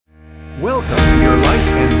Welcome to your Life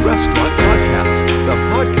and Restaurant Podcast, the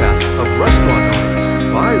podcast of restaurant owners,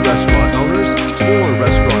 by restaurant owners, for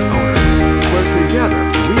restaurant owners, where together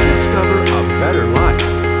we discover a better life,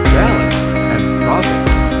 balance, and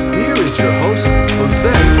profits. Here is your host,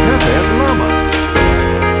 Jose Pepe Lamas.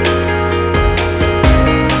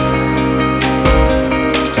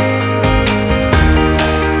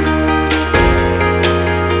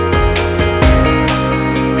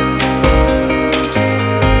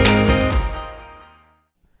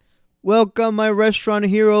 Welcome, my restaurant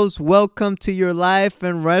heroes. Welcome to your Life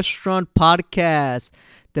and Restaurant Podcast,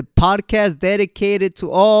 the podcast dedicated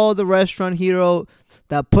to all the restaurant heroes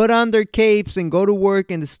that put on their capes and go to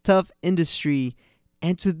work in this tough industry.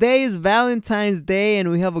 And today is Valentine's Day,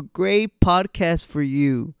 and we have a great podcast for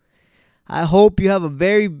you. I hope you have a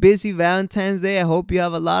very busy Valentine's Day. I hope you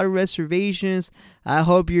have a lot of reservations. I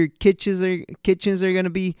hope your kitchens are going to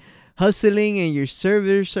be hustling and your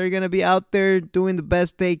servers are going to be out there doing the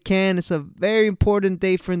best they can. It's a very important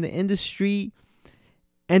day for the industry.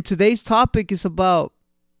 And today's topic is about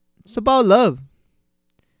love.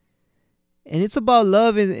 And it's about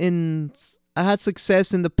love in I had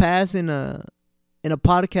success in the past in a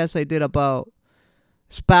podcast I did about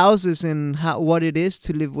spouses and what it is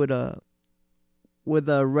to live with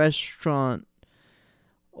a restaurant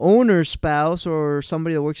owner spouse or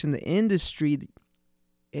somebody that works in the industry.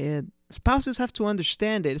 And spouses have to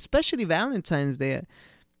understand it, especially Valentine's Day.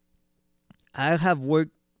 I have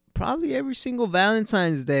worked probably every single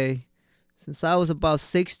Valentine's Day since I was about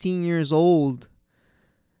 16 years old.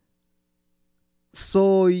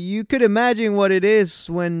 So you could imagine what it is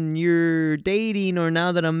when you're dating, or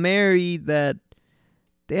now that I'm married, that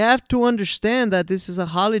they have to understand that this is a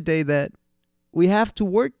holiday that we have to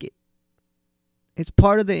work it. It's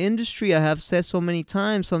part of the industry. I have said so many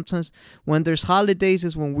times, sometimes when there's holidays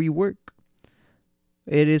is when we work.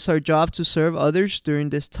 It is our job to serve others during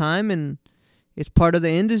this time, and it's part of the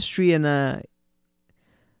industry. And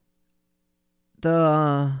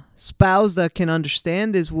the spouse that can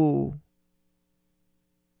understand this will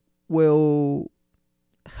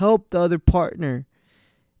help the other partner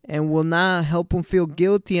and will not help them feel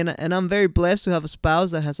guilty. And I'm very blessed to have a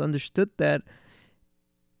spouse that has understood that.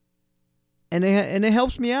 And it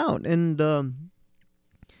helps me out. And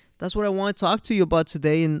that's what I want to talk to you about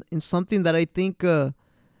today. And something that I think,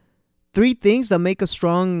 3 things that make a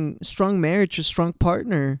strong marriage, a strong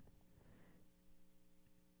partner.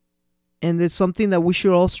 And it's something that we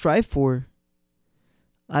should all strive for.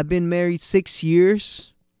 I've been married 6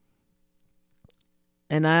 years.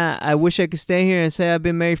 And I wish I could stand here and say I've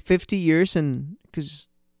been married 50 years. And because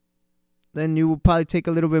then you would probably take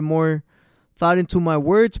a little bit more thought into my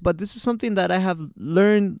words, but this is something that I have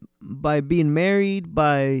learned by being married,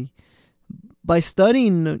 by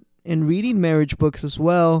studying and reading marriage books as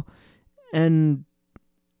well, and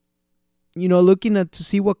looking at to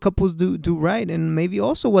see what couples do right, and maybe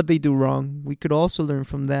also what they do wrong. We could also learn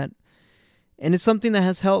from that, and it's something that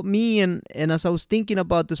has helped me. And as I was thinking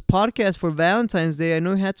about this podcast for Valentine's Day, I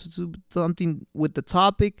know it had to do something with the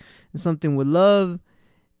topic and something with love.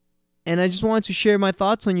 And I just wanted to share my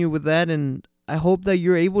thoughts on you with that. And I hope that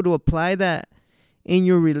you're able to apply that in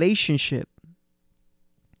your relationship.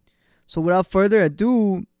 So without further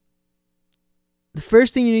ado, the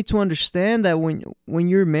first thing you need to understand that when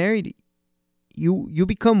you're married, you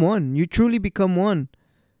become one. You truly become one.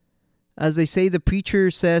 As they say, the preacher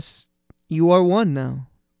says, you are one now.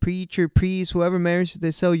 Preacher, priest, whoever marries, they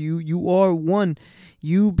say, you are one.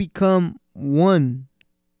 You become one.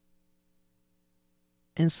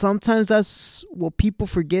 And sometimes that's what people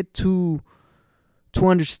forget to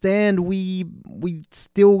understand. We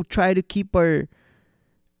still try to keep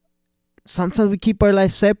sometimes we keep our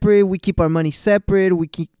life separate. We keep our money separate. We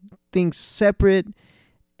keep things separate.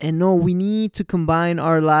 And no, we need to combine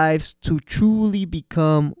our lives to truly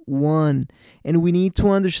become one. And we need to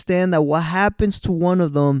understand that what happens to one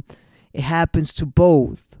of them, it happens to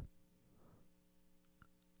both.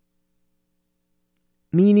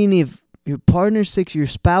 Meaning if your partner's sick, your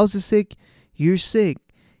spouse is sick, you're sick.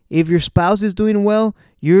 If your spouse is doing well,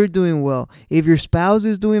 you're doing well. If your spouse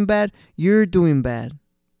is doing bad, you're doing bad.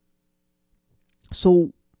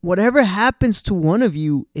 So whatever happens to one of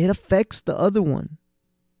you, it affects the other one.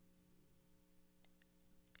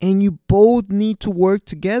 And you both need to work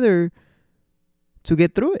together to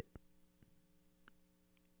get through it.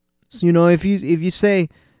 So, if you say,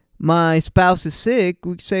 my spouse is sick,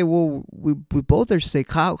 we say, well, we both are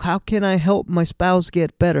sick. How can I help my spouse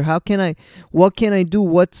get better? What can I do?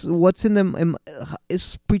 What's in them?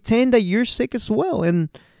 It's pretend that you're sick as well, and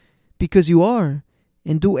because you are.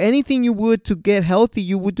 and do anything you would to get healthy,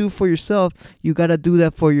 you would do for yourself, you got to do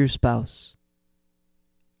that for your spouse.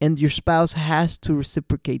 And your spouse has to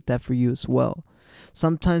reciprocate that for you as well.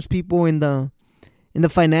 Sometimes people in the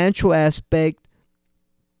financial aspect,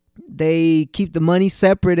 they keep the money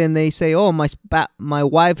separate and they say, "Oh, my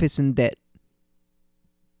wife is in debt."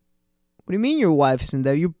 What do you mean your wife is in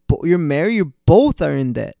debt? You're married, you both are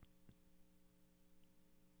in debt.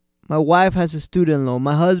 My wife has a student loan.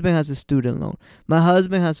 My husband has a student loan. My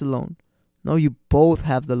husband has a loan. No, you both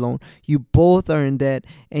have the loan. You both are in debt,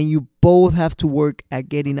 and you both have to work at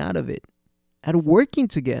getting out of it, at working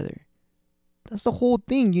together. That's the whole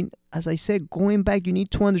thing. As I said, going back, you need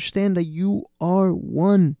to understand that you are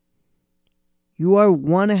one. You are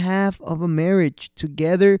one half of a marriage.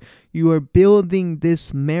 Together, you are building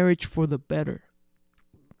this marriage for the better.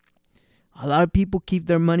 A lot of people keep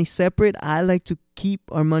their money separate. I like to keep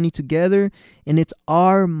our money together, and it's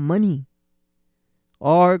our money.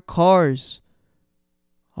 Our cars,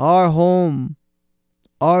 our home,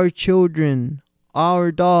 our children,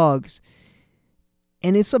 our dogs.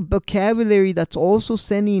 And it's a vocabulary that's also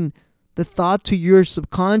sending the thought to your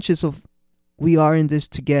subconscious of, we are in this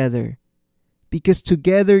together. Because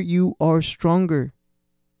together you are stronger.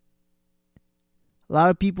 A lot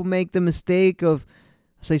of people make the mistake of,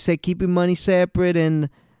 as I said, keeping money separate, and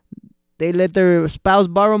they let their spouse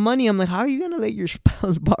borrow money. I'm like, how are you going to let your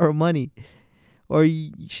spouse borrow money? Or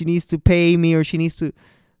she needs to pay me, or she needs to...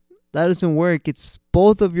 That doesn't work. It's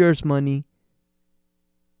both of yours money.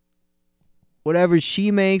 Whatever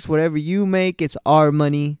she makes, whatever you make, it's our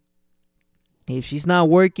money. If she's not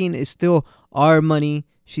working, it's still our money.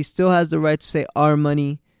 She still has the right to say our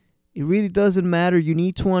money. It really doesn't matter. You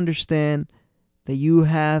need to understand that you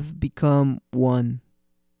have become one.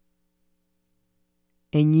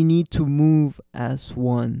 And you need to move as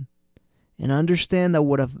one. And understand that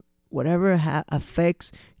whatever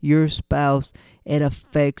affects your spouse, it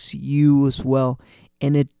affects you as well.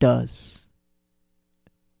 And it does.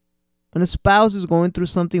 When a spouse is going through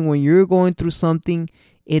something, when you're going through something,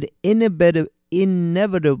 it inevitable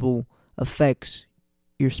affects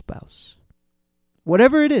your spouse.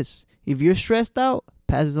 Whatever it is. If you're stressed out,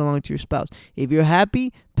 passes along to your spouse. If you're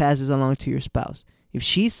happy, passes along to your spouse. If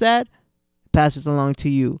she's sad, passes along to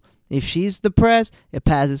you. If she's depressed, it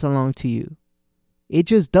passes along to you. It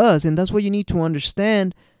just does. And that's what you need to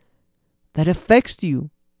understand, that affects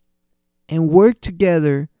you. And work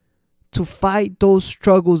together to fight those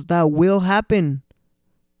struggles that will happen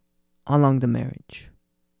along the marriage.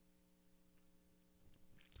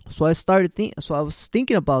 So I was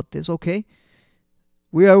thinking about this. Okay,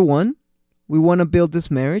 we are one. We want to build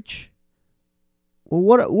this marriage. Well,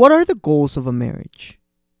 what are the goals of a marriage?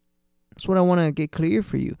 That's what I want to get clear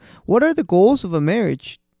for you. What are the goals of a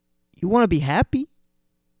marriage? You want to be happy.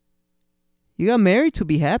 You got married to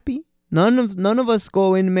be happy. None of us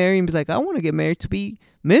go in married and be like, I want to get married to be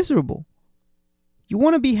miserable. You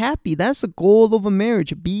want to be happy. That's the goal of a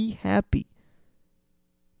marriage. Be happy.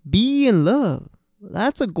 Be in love.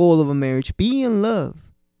 That's a goal of a marriage. Be in love.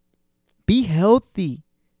 Be healthy.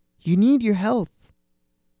 You need your health.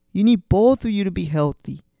 You need both of you to be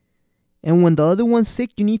healthy. And when the other one's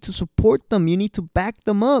sick, you need to support them. You need to back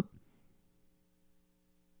them up.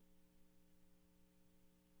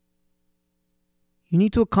 You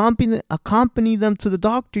need to accompany them to the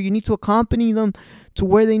doctor. You need to accompany them to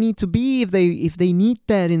where they need to be if they need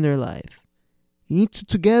that in their life. You need to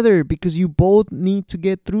together, because you both need to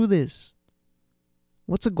get through this.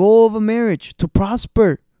 What's the goal of a marriage? To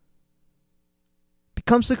prosper.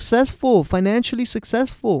 Become successful, financially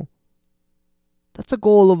successful. That's a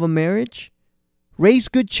goal of a marriage. Raise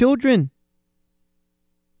good children.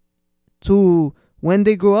 To, when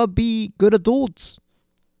they grow up, be good adults.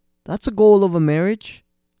 That's a goal of a marriage.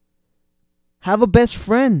 Have a best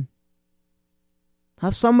friend.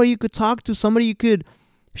 Have somebody you could talk to, somebody you could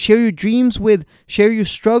share your dreams with, share your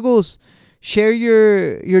struggles, share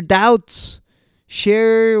your doubts,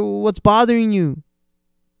 share what's bothering you.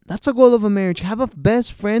 That's a goal of a marriage. Have a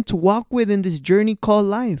best friend to walk with in this journey called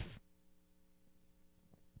life.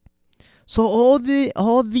 So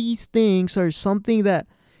all these things are something that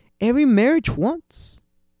every marriage wants.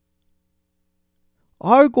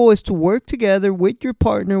 Our goal is to work together with your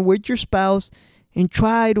partner, with your spouse, and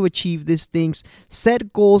try to achieve these things.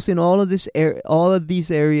 Set goals in all of these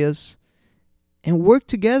areas, and work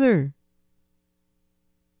together.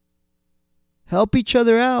 Help each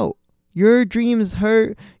other out. Your dream is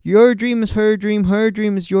her dream, her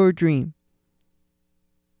dream is your dream.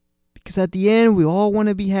 Because at the end, we all want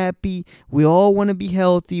to be happy. We all want to be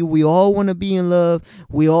healthy. We all want to be in love.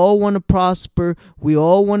 We all want to prosper. We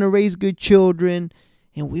all want to raise good children.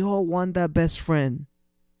 And we all want that best friend.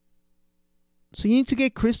 So you need to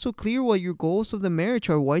get crystal clear what your goals of the marriage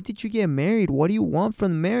are. Why did you get married? What do you want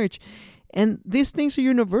from the marriage? And these things are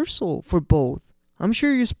universal for both. I'm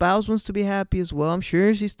sure your spouse wants to be happy as well. I'm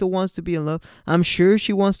sure she still wants to be in love. I'm sure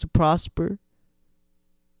she wants to prosper.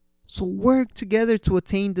 So work together to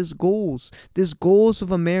attain these goals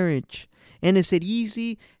of a marriage. And is it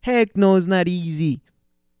easy? Heck no, it's not easy.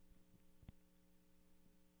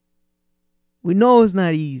 We know it's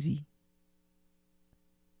not easy.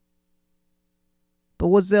 But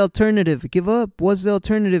what's the alternative? Give up? What's the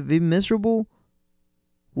alternative? Be miserable?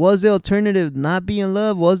 What's the alternative? Not be in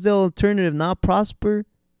love? What's the alternative? Not prosper?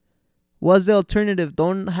 What's the alternative?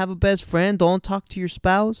 Don't have a best friend? Don't talk to your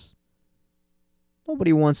spouse?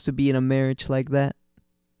 Nobody wants to be in a marriage like that.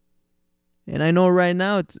 And I know right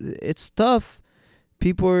now it's tough.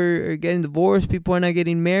 People are getting divorced. People are not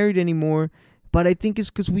getting married anymore. But I think it's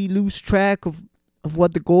because we lose track of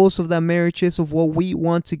what the goals of that marriage is, of what we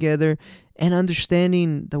want together, and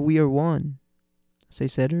understanding that we are one, as I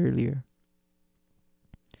said earlier.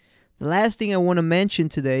 The last thing I want to mention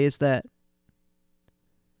today is that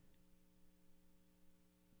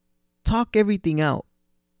talk everything out.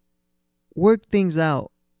 Work things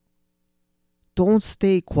out. Don't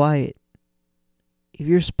stay quiet. If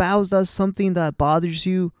your spouse does something that bothers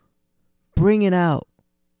you, bring it out.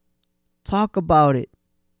 Talk about it.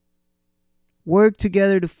 Work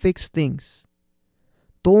together to fix things.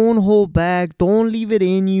 Don't hold back. Don't leave it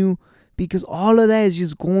in you, because all of that is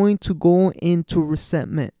just going to go into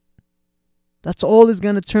resentment. That's all it's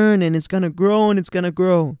going to turn, and it's going to grow, and it's going to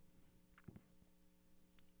grow.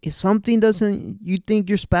 If something you think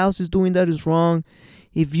your spouse is doing that is wrong,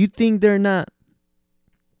 if you think they're not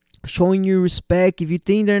showing you respect, if you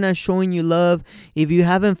think they're not showing you love, if you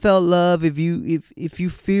haven't felt love, if you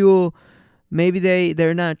feel maybe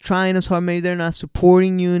they're not trying as hard, maybe they're not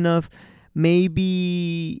supporting you enough,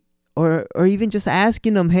 maybe or even just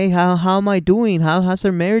asking them, hey, how am I doing? How has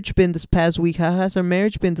our marriage been this past week? How has our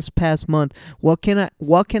marriage been this past month? What can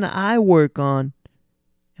I work on?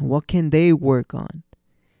 And what can they work on?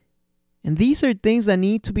 And these are things that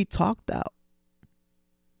need to be talked out.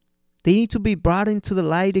 They need to be brought into the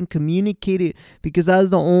light and communicated, because that's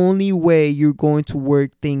the only way you're going to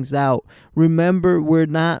work things out. Remember, we're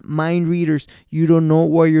not mind readers. You don't know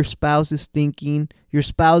what your spouse is thinking. Your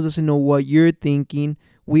spouse doesn't know what you're thinking.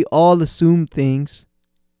 We all assume things.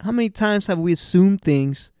 How many times have we assumed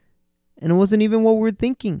things and it wasn't even what we're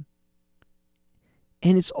thinking?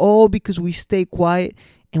 And it's all because we stay quiet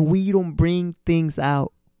and we don't bring things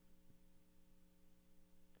out.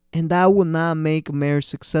 And that will not make a marriage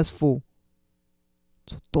successful.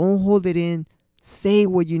 So don't hold it in. Say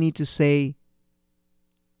what you need to say.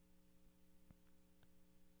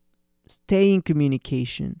 Stay in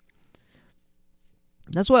communication.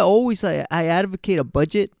 That's why I advocate a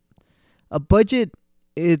budget. A budget,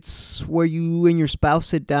 it's where you and your spouse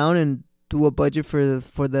sit down and do a budget for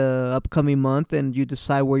the upcoming month, and you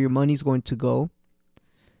decide where your money's going to go.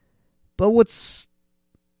 But what's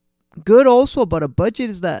good also about a budget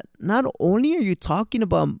is that not only are you talking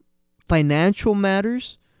about financial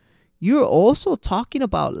matters, you're also talking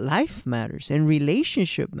about life matters and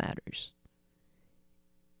relationship matters.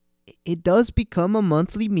 It does become a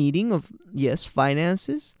monthly meeting of, yes,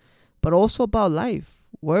 finances, but also about life.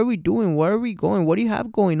 What are we doing? Where are we going? What do you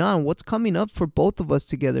have going on? What's coming up for both of us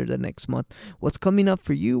together the next month? What's coming up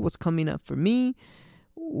for you? What's coming up for me?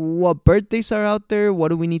 What birthdays are out there? What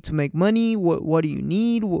do we need to make money? What do you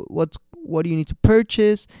need? What do you need to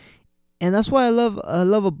purchase? And that's why I love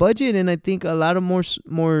a budget, and I think a lot of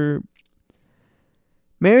more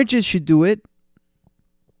marriages should do it,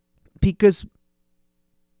 because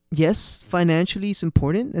yes, financially it's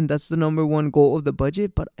important, and that's the number one goal of the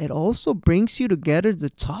budget, but it also brings you together to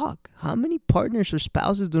talk. How many partners or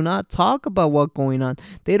spouses do not talk about what's going on?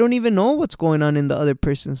 They don't even know what's going on in the other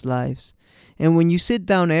person's lives. And when you sit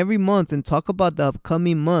down every month and talk about the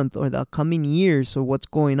upcoming month or the upcoming years or what's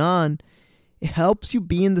going on, it helps you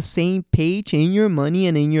be in the same page in your money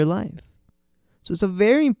and in your life. So it's a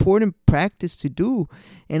very important practice to do.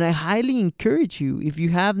 And I highly encourage you, if you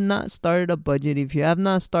have not started a budget, if you have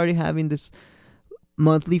not started having this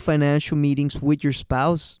monthly financial meetings with your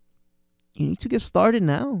spouse, you need to get started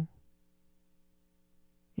now.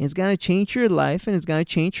 It's going to change your life, and it's going to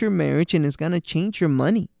change your marriage, and it's going to change your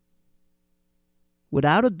money.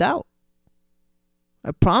 Without a doubt.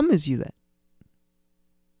 I promise you that.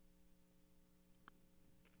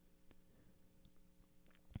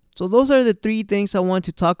 So those are the 3 things I want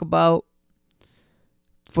to talk about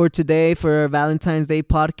for today, for our Valentine's Day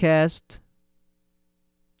podcast.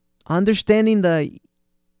 Understanding that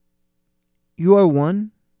you are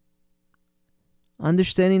one.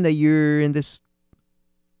 understanding that you're in this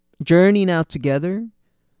journey now together,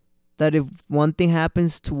 that if one thing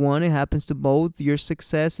happens to one, it happens to both. Your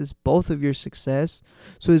success is both of your success.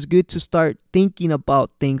 So it's good to start thinking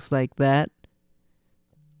about things like that.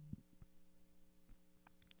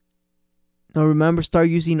 Now remember, start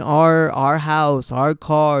using our house, our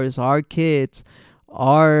cars, our kids,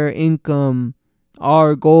 our income,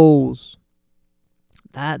 our goals.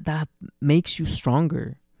 That makes you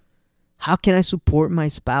stronger. How can I support my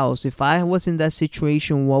spouse? If I was in that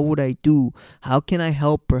situation, what would I do? How can I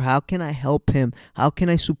help her? How can I help him? How can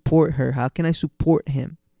I support her? How can I support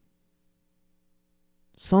him?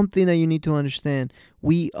 Something that you need to understand.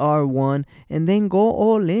 We are one, and then go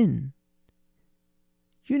all in.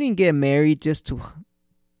 You didn't get married just to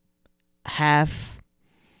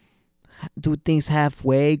do things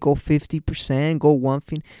halfway, go 50%, go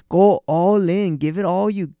 150%. Go all in. Give it all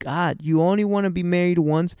you got. You only want to be married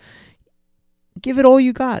once. Give it all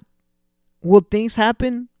you got. Will things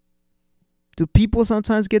happen? Do people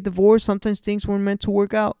sometimes get divorced? Sometimes things weren't meant to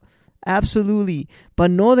work out? Absolutely.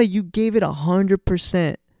 But know that you gave it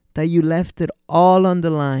 100%. That you left it all on the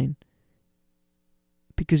line.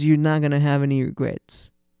 Because you're not going to have any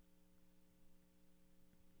regrets.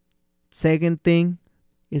 Second thing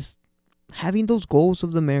is having those goals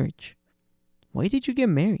of the marriage. Why did you get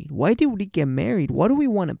married? Why did we get married? What do we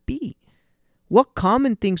want to be? What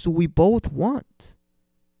common things do we both want?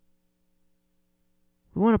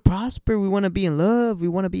 We want to prosper. We want to be in love. We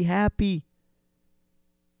want to be happy.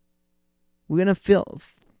 We're going to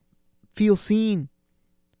feel seen.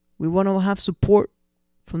 We want to have support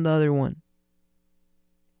from the other one.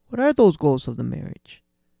 What are those goals of the marriage?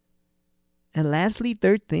 And lastly,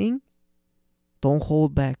 third thing, don't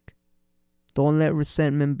hold back. Don't let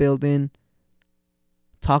resentment build in.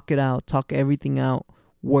 Talk it out. Talk everything out.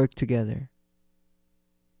 Work together.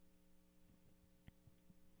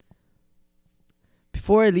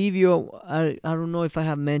 Before I leave you, I don't know if I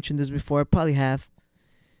have mentioned this before. I probably have.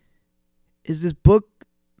 Is this book,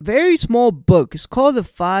 very small book. It's called The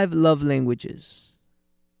 5 Love Languages.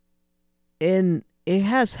 And it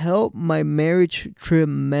has helped my marriage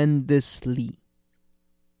tremendously.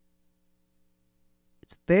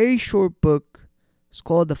 It's a very short book. It's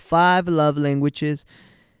called The 5 Love Languages.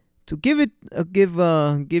 To give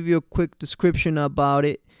you a quick description about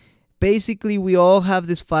it. Basically, we all have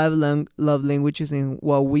these 5 love languages, and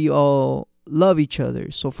we all love each other.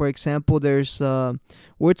 So, for example, there's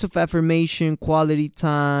words of affirmation, quality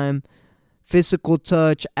time, physical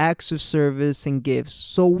touch, acts of service, and gifts.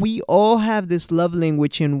 So we all have this love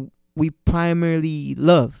language, and we primarily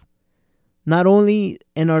love. Not only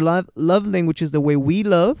in our love language is the way we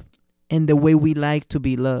love and the way we like to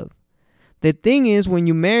be loved. The thing is, when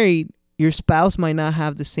you're married, your spouse might not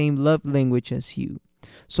have the same love language as you.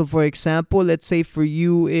 So, for example, let's say for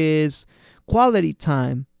you is quality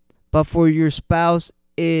time, but for your spouse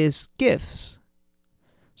is gifts.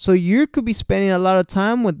 So you could be spending a lot of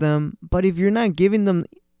time with them, but if you're not giving them,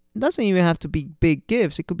 it doesn't even have to be big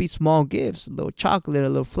gifts. It could be small gifts, a little chocolate, a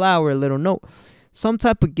little flower, a little note, some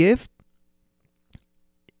type of gift.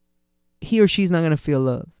 He or she's not going to feel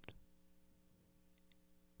loved.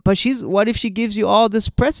 But what if she gives you all this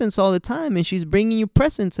presents all the time, and she's bringing you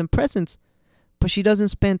presents, but she doesn't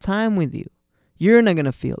spend time with you? You're not going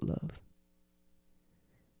to feel love.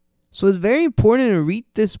 So it's very important to read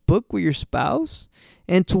this book with your spouse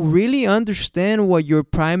and to really understand what your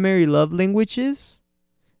primary love language is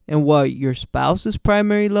and what your spouse's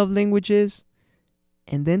primary love language is,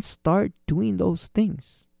 and then start doing those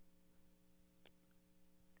things.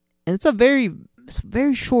 And it's a very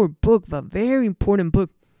short book, but very important book.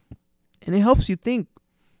 And it helps you think,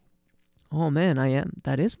 oh man,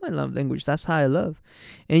 that is my love language. That's how I love.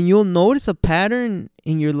 And you'll notice a pattern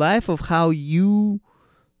in your life of how you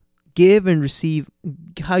give and receive,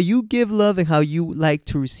 how you give love and how you like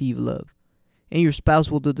to receive love. And your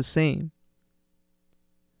spouse will do the same.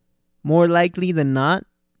 More likely than not,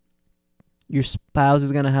 your spouse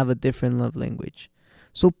is going to have a different love language.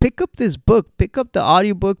 So pick up this book, pick up the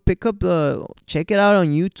audiobook, check it out on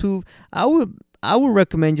YouTube. I would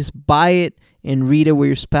recommend just buy it and read it with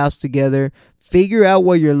your spouse together. Figure out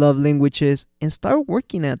what your love language is and start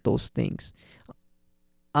working at those things.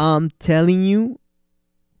 I'm telling you,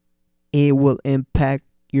 it will impact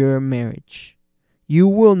your marriage. You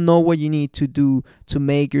will know what you need to do to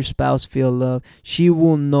make your spouse feel loved. She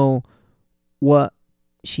will know what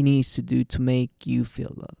she needs to do to make you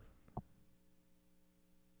feel loved.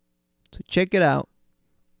 So check it out.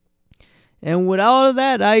 And with all of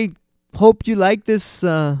that, I hope you like this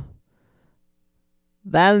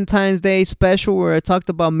Valentine's Day special where I talked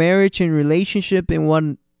about marriage and relationship and what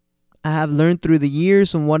I have learned through the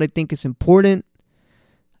years and what I think is important.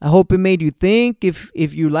 I hope it made you think. If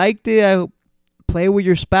you liked it, play with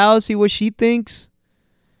your spouse, see what she thinks.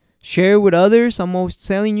 Share it with others. I'm always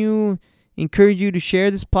telling you, encourage you to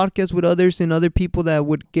share this podcast with others and other people that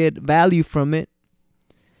would get value from it.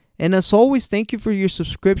 And as always, thank you for your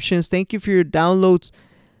subscriptions. Thank you for your downloads.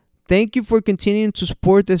 Thank you for continuing to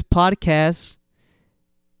support this podcast.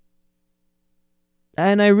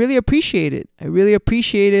 And I really appreciate it. I really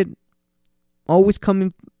appreciate it. Always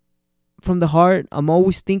coming from the heart. I'm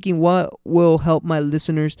always thinking what will help my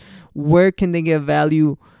listeners. Where can they get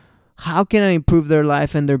value? How can I improve their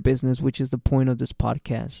life and their business, which is the point of this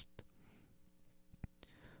podcast.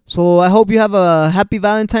 So I hope you have a happy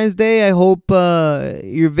Valentine's Day. I hope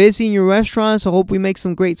you're visiting your restaurants. I hope we make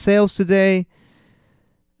some great sales today.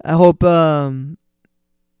 I hope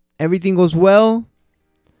everything goes well.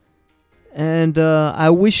 And I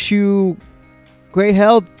wish you great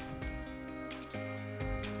health,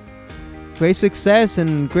 great success,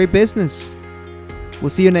 and great business. We'll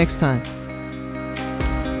see you next time.